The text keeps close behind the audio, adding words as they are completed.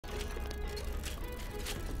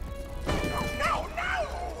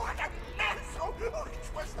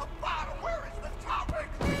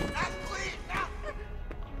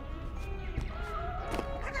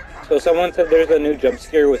So someone said there's a new jump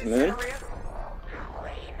scare with Moon.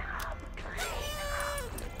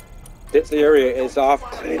 This area is off.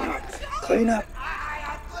 Clean up. Clean up.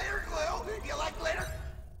 You like glitter?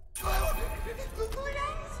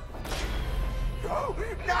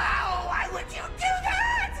 No! Why would you do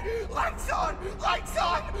that? Lights on! Lights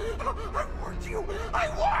on! I warned you! I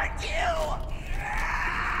warned you!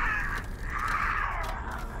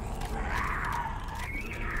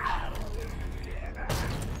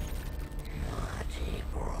 Naughty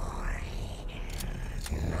boy.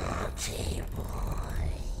 Naughty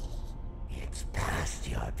boy. It's past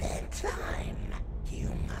your bedtime. You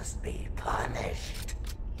must be punished.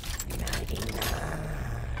 99.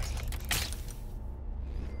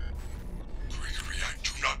 I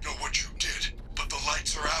do not know what you did, but the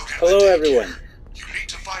lights are out. Hello, everyone. You need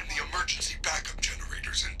to find the emergency backup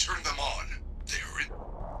generators and turn them on.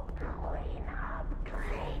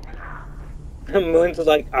 Moon's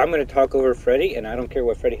like, I'm gonna talk over Freddy, and I don't care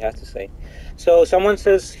what Freddy has to say. So someone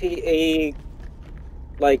says he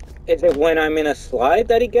like, is it when I'm in a slide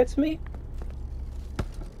that he gets me?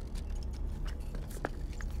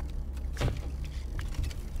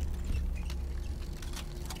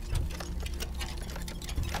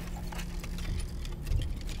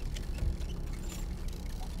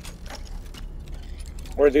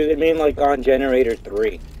 Or do they mean like on generator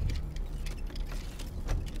 3?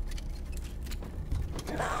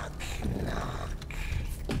 Knock, knock.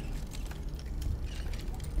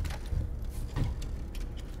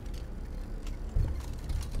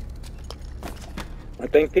 I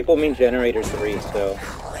think people mean generator 3, so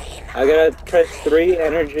I gotta press 3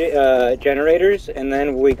 energy generators, and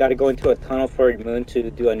then we gotta go into a tunnel for Moon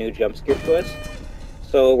to do a new jump scare to us.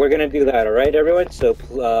 So we're gonna do that, alright everyone? So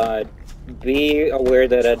be aware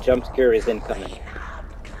that a jump scare is incoming.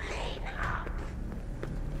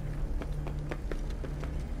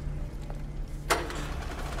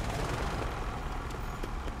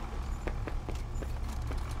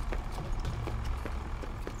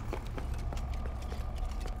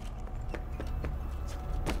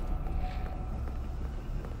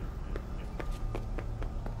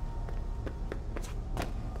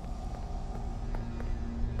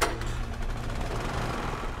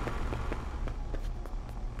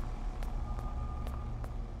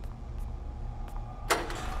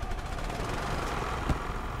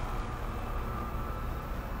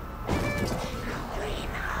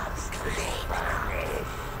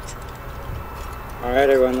 Alright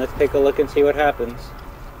everyone, let's take a look and see what happens.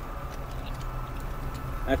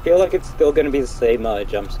 I feel like it's still gonna be the same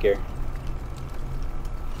jump scare.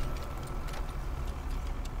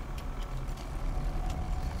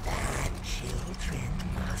 Bad children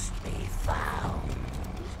must be found.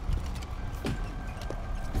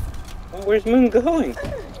 Oh, where's Moon going?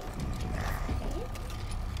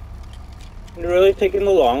 You're really taking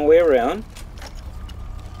the long way around?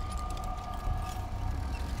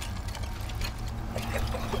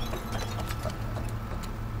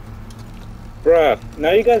 Bruh,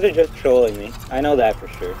 now you guys are just trolling me. I know that for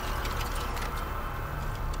sure.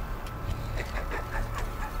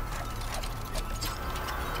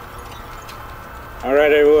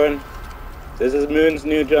 Alright everyone, this is Moon's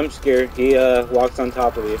new jump scare. He walks on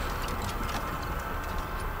top of you.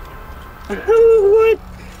 What?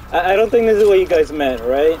 I don't think this is what you guys meant,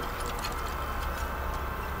 right?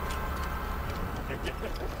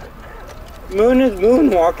 Moon is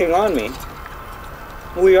moonwalking on me.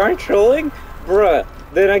 We aren't trolling? Bruh,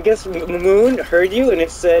 then I guess Moon heard you and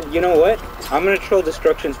it said, you know what? I'm gonna troll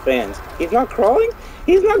Destruction's fans. He's not crawling?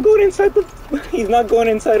 He's not going inside the... He's not going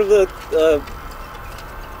inside of the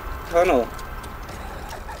tunnel.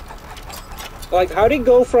 Like, how'd he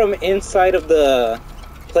go from inside of the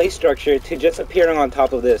play structure to just appearing on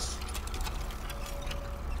top of this?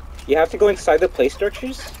 You have to go inside the play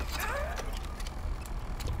structures?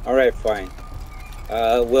 Alright, fine.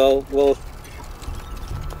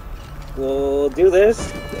 We'll do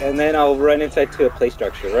this, and then I'll run inside to a play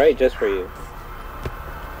structure, right? Just for you.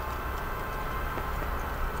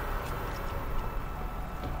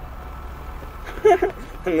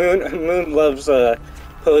 Moon loves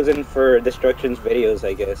posing for Destruction's videos,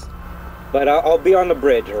 I guess. But I'll be on the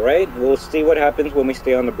bridge, alright? We'll see what happens when we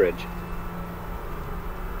stay on the bridge.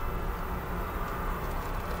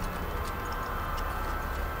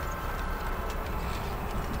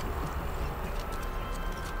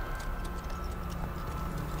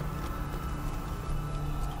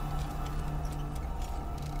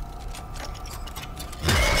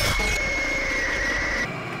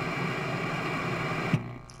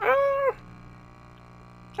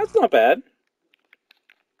 That's not bad.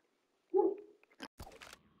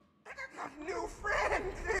 New friend!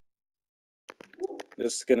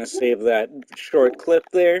 Just gonna save that short clip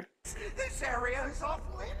there. This area is off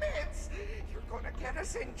limits. You're gonna get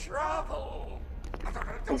us in trouble.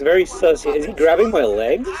 It's very sus. Is he grabbing my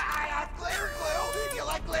legs? I have glitter glue. You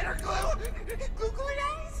like glitter glue? Glue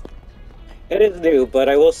eyes? It is new, but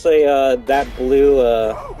I will say that blue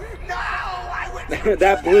Oh, no! I would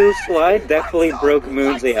that blue slide definitely broke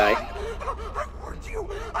Moon's AI. I warned you.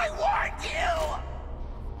 I warned you.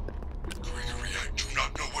 Gregory, I do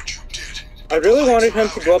not know what you did. I really wanted him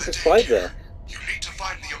to go up the slide though. You need to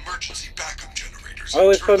find the emergency backup generators. Oh,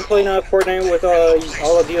 it's fun playing Fortnite with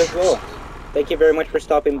all of you as well. Thank you very much for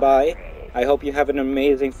stopping by. I hope you have an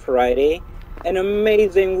amazing Friday, an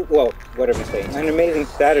amazing, well, what am I saying? An amazing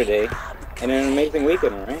Saturday, and an amazing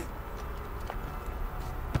weekend, alright?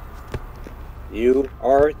 You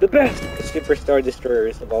are the best superstar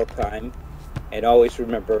destroyers of all time, and always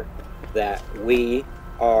remember that we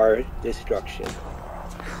are destruction.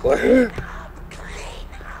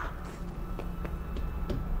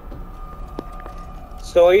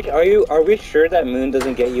 So are we sure that Moon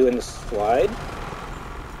doesn't get you in the slide?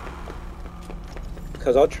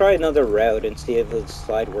 Because I'll try another route and see if the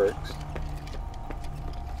slide works.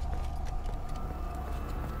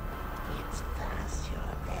 It's past your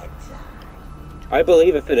bedtime. I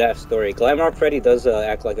believe if it has story. Glamrock Freddy does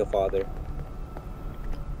act like a father.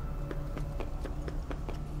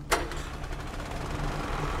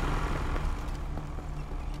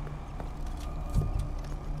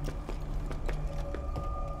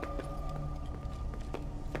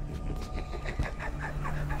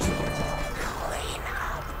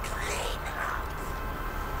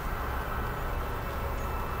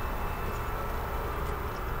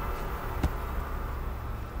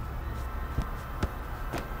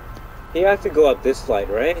 He has to go up this slide,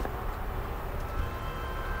 right?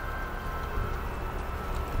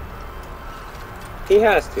 He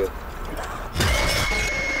has to.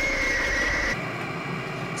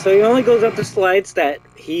 So he only goes up the slides that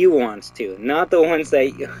he wants to, not the ones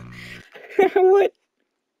that you... What?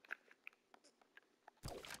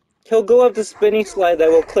 He'll go up the spinning slide that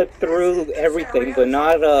will clip through everything, but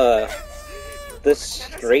not, the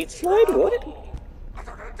straight slide? What?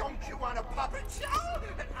 Don't you want a puppet show?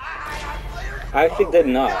 I actually did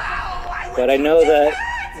not, but I know that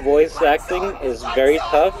voice acting is very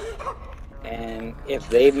tough, and if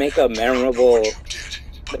they make a memorable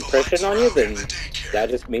impression on you, then that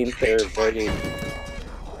just means they're very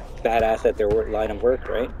badass at their line of work,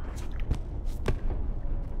 right?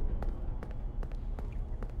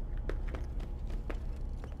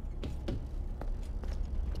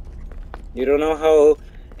 You don't know how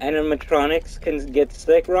animatronics can get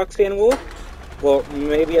sick, Roxy and Wolf? Well,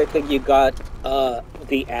 maybe I think you got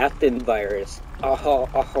the Afton virus. Oh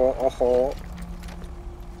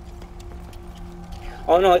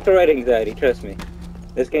no, it's alright anxiety, trust me.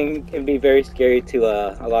 This game can be very scary to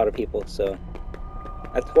a lot of people, so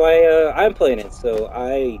that's why I'm playing it, so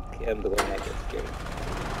I am the one that gets scared.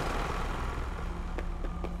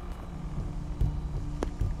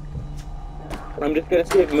 I'm just gonna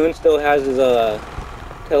see if Moon still has his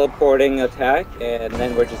teleporting attack, and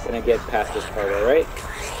then we're just gonna get past this part, alright?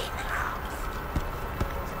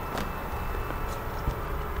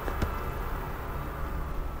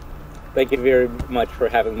 Thank you very much for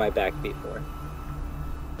having my back before.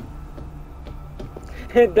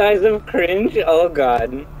 It dies of cringe? Oh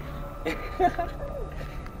god.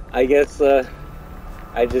 I guess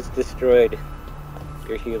I just destroyed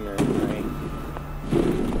your humor, right?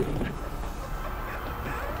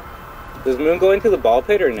 Does Moon go into the ball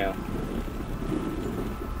pit or no?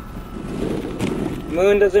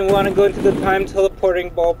 Moon doesn't want to go into the time teleporting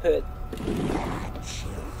ball pit.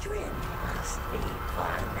 Children must be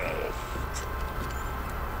punished.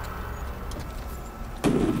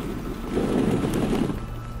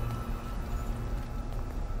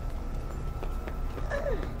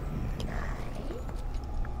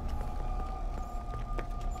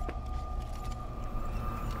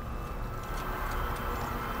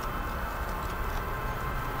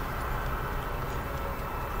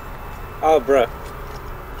 Oh, bruh.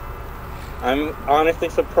 I'm honestly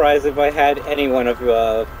surprised if I had any one of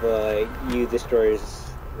you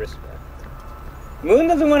destroyers respect. Moon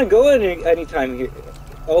doesn't want to go anytime here.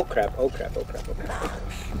 Oh crap, oh crap, oh crap, oh crap.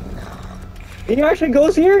 He actually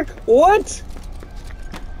goes here? What?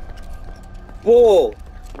 Bull.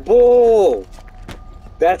 Bull.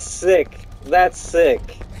 That's sick. That's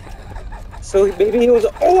sick. So maybe he was...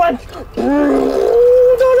 Oh, what? No.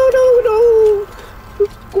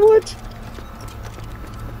 What?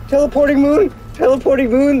 Teleporting Moon? Teleporting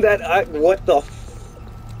Moon? What the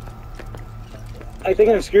I think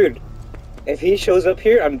I'm screwed. If he shows up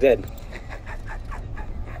here, I'm dead.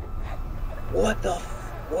 What the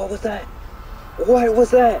what was that? What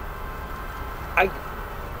was that?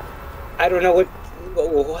 I don't know what.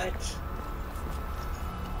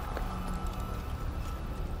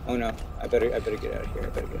 Oh no, I better get out of here. I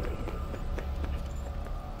better get out of here.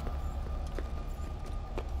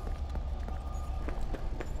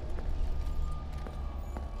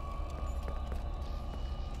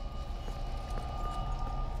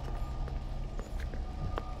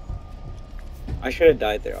 I should have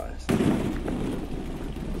died there, honestly.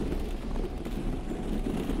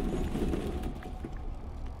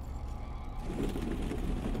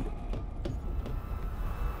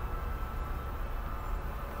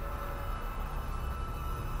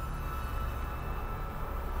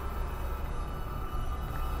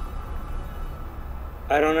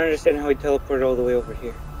 I don't understand how he teleported all the way over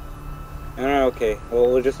here. No, okay.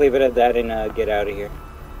 Well, we'll just leave it at that and get out of here.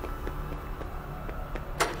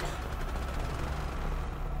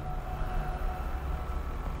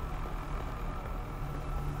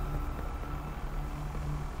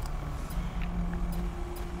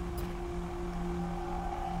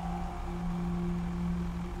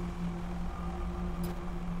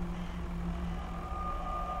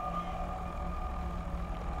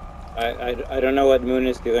 I don't know what Moon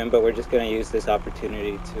is doing, but we're just gonna use this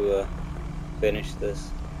opportunity to finish this.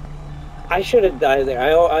 I should have died there.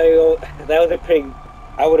 That was a pretty.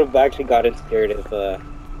 I would have actually gotten scared if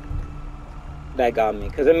that got me,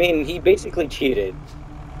 because I mean he basically cheated.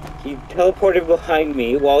 He teleported behind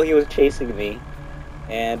me while he was chasing me,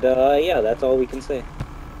 and yeah, that's all we can say.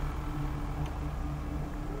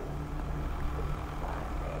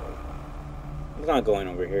 He's not going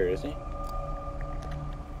over here, is he?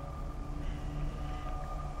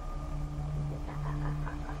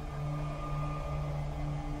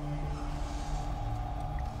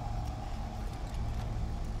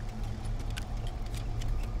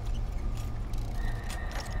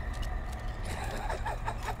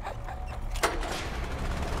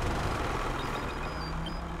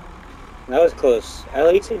 That was close. At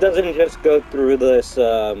least he doesn't just go through this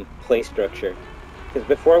play structure. Because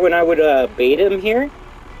before, when I would bait him here,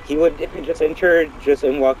 he would just enter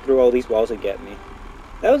and walk through all these walls and get me.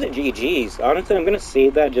 That was a GG's. Honestly, I'm going to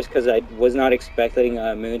save that just because I was not expecting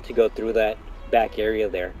Moon to go through that back area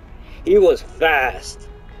there. He was fast.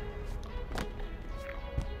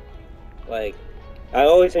 Like, I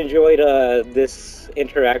always enjoyed this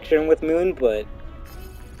interaction with Moon, but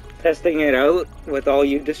testing it out with all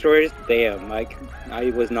you destroyers, damn, I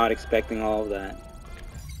was not expecting all of that.